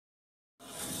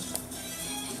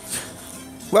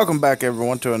Welcome back,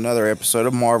 everyone, to another episode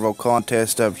of Marvel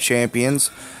Contest of Champions.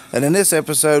 And in this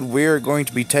episode, we're going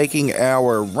to be taking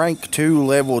our Rank 2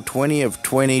 Level 20 of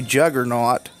 20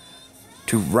 Juggernaut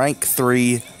to Rank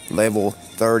 3 Level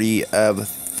 30 of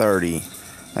 30.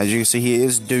 As you can see, he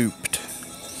is duped.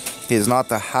 He is not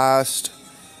the highest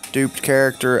duped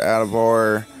character out of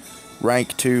our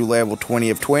Rank 2 Level 20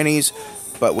 of 20s,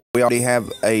 but we already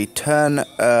have a ton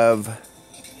of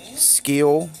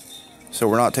skill. So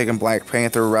we're not taking Black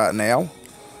Panther right now.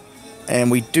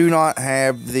 And we do not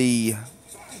have the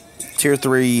Tier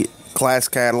 3 class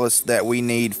catalyst that we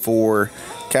need for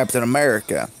Captain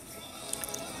America.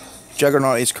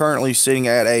 Juggernaut is currently sitting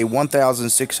at a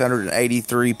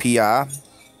 1,683 PI,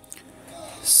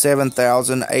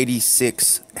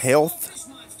 7,086 health,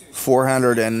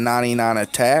 499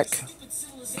 attack.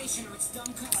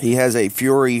 He has a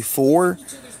Fury 4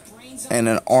 and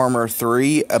an Armor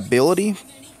 3 ability.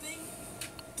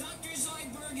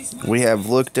 We have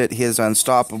looked at his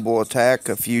unstoppable attack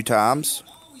a few times.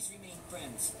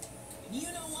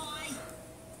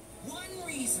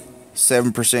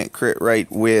 7% crit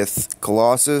rate with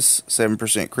Colossus,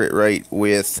 7% crit rate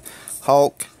with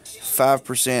Hulk,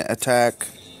 5% attack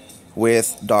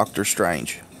with Doctor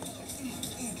Strange.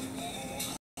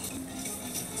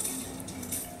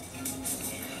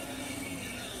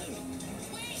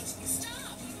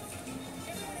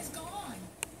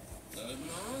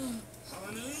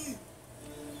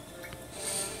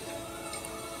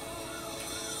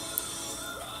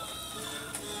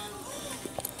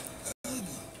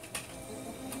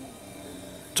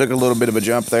 Took a little bit of a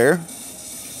jump there.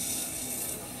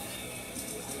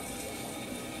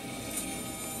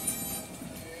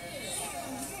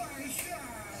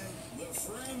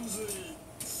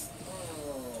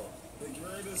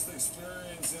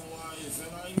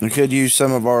 We could use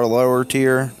some of our lower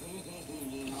tier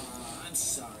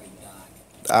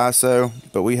ISO,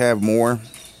 but we have more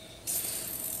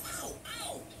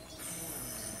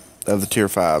of the tier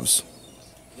 5s.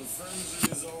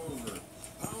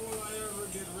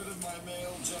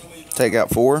 Take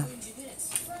out 4.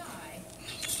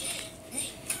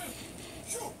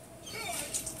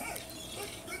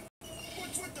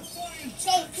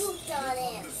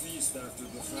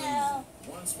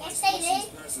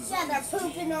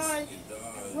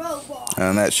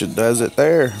 And that should does it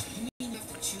there.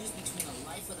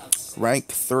 Rank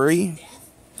 3,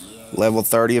 level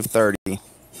 30 of 30.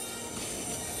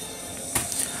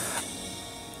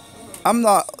 I'm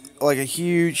not like a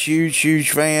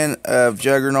huge fan of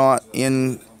Juggernaut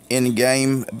in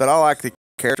game, but I like the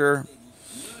character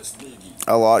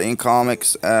a lot in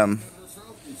comics. I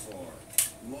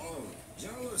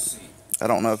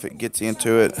don't know if it gets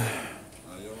into it.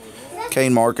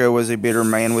 Cain Marko was a bitter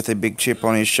man with a big chip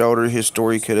on his shoulder. His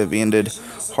story could have ended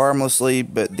harmlessly,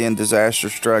 but then disaster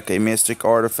struck. A mystic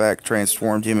artifact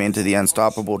transformed him into the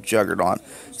unstoppable Juggernaut.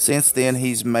 Since then,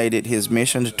 he's made it his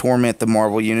mission to torment the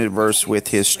Marvel Universe with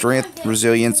his strength,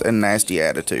 resilience, and nasty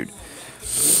attitude.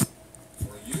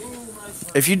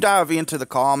 If you dive into the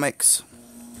comics,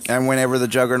 and whenever the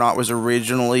Juggernaut was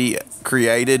originally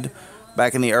created,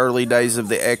 back in the early days of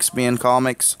the X-Men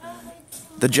comics,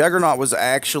 the Juggernaut was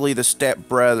actually the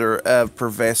stepbrother of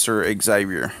Professor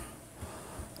Xavier.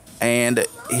 And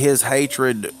his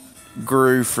hatred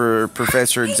grew for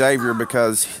Professor Xavier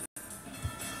because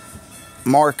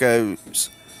Marco's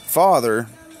father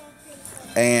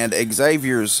and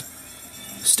Xavier's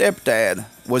stepdad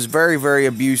was very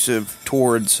abusive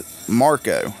towards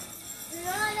Marco.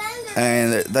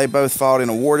 And they both fought in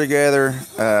a war together.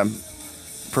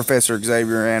 Professor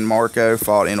Xavier and Marco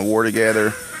fought in a war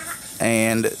together.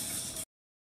 And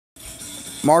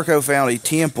Marco found a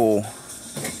temple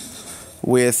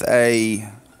with a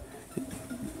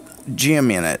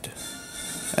gem in it,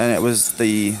 and it was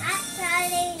the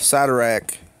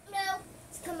Sidorak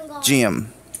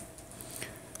gem.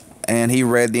 And he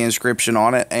read the inscription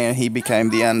on it, and he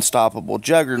became the unstoppable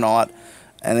Juggernaut.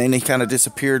 And then he kind of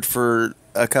disappeared for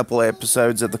a couple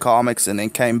episodes of the comics, and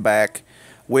then came back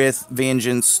with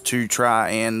vengeance to try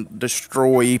and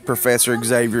destroy Professor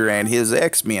Xavier and his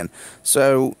X-Men.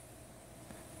 So,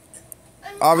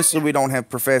 obviously we don't have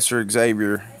Professor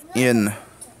Xavier in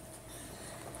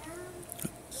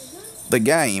the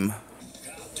game,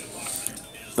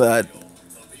 but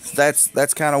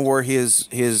that's kind of where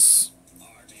his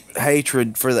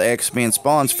hatred for the X-Men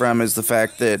spawns from, is the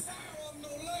fact that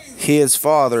his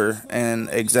father and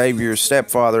Xavier's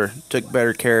stepfather took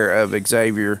better care of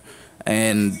Xavier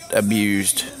and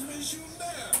abused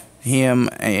him,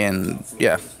 and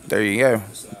yeah, there you go.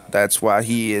 That's why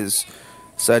he is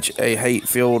such a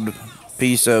hate-filled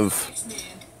piece of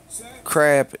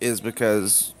crap, is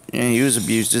because And he was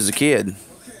abused as a kid.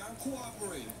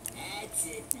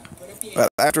 But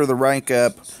after the rank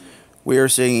up, we are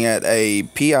sitting at a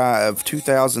PI of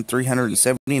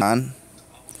 2,379,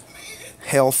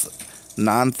 health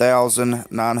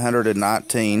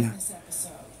 9,919,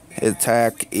 his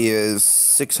attack is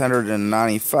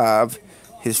 695,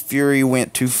 his fury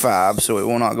went to 5, so it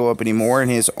will not go up anymore, and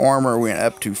his armor went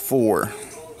up to 4.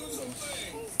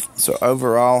 So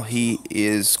overall, he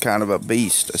is kind of a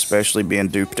beast, especially being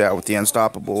duped out with the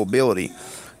unstoppable ability.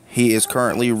 He is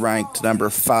currently ranked number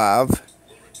 5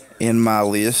 in my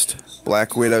list.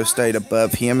 Black Widow stayed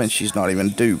above him, and she's not even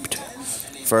duped.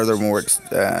 Furthermore,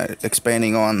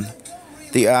 expanding on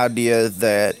the idea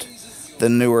that the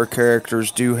newer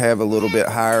characters do have a little bit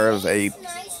higher of a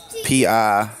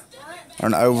PI, or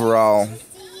an overall,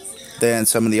 than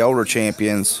some of the older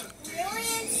champions,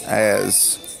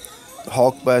 as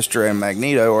Hulkbuster and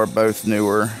Magneto are both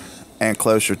newer and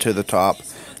closer to the top.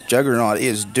 Juggernaut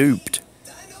is duped,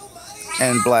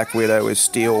 and Black Widow is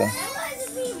still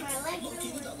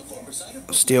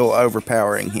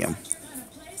overpowering him.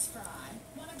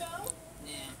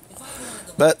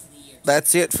 But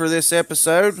that's it for this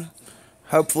episode.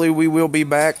 Hopefully we will be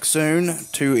back soon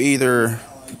to either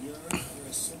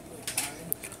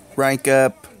rank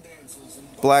up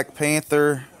Black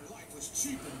Panther,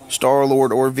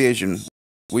 Star-Lord, or Vision.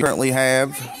 We currently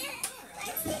have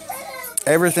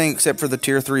everything except for the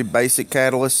Tier 3 basic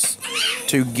catalysts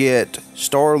to get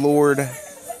Star-Lord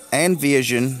and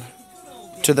Vision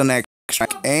to the next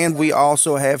rank. And we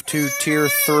also have 2 Tier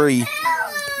 3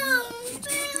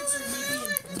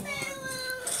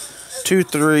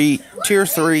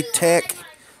 tech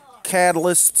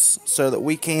catalysts so that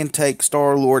we can take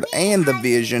Star-Lord and the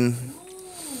Vision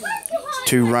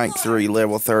to rank 3,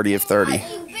 level 30 of 30.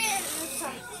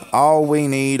 All we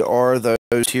need are those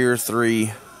Tier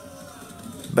 3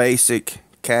 basic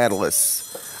catalysts.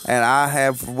 And I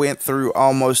have went through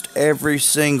almost every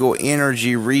single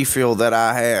energy refill that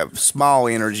I have. Small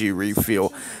energy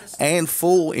refill and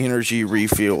full energy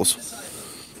refills.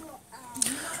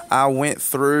 I went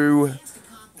through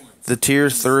the Tier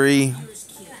 3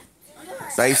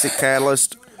 basic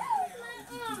catalyst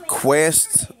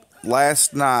quest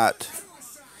last night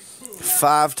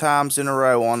 5 times in a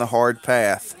row on the hard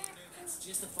path,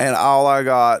 and all I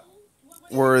got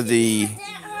were the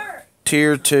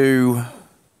Tier 2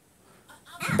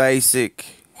 basic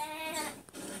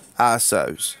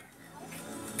ISOs.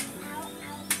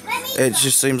 It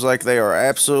just seems like they are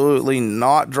absolutely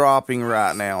not dropping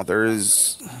right now.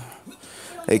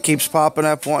 It keeps popping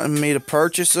up wanting me to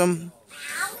purchase them.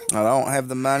 I don't have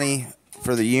the money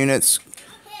for the units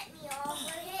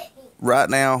right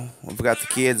now. We've got the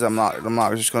kids. I'm not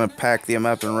just going to pack them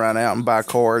up and run out and buy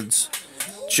cards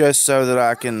just so that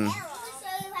I can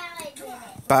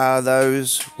buy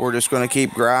those. We're just going to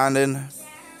keep grinding,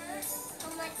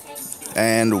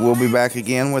 and we'll be back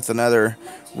again with another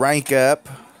rank up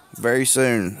very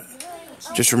soon.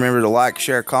 Just remember to like,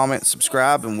 share, comment,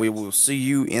 subscribe, and we will see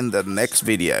you in the next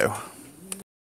video.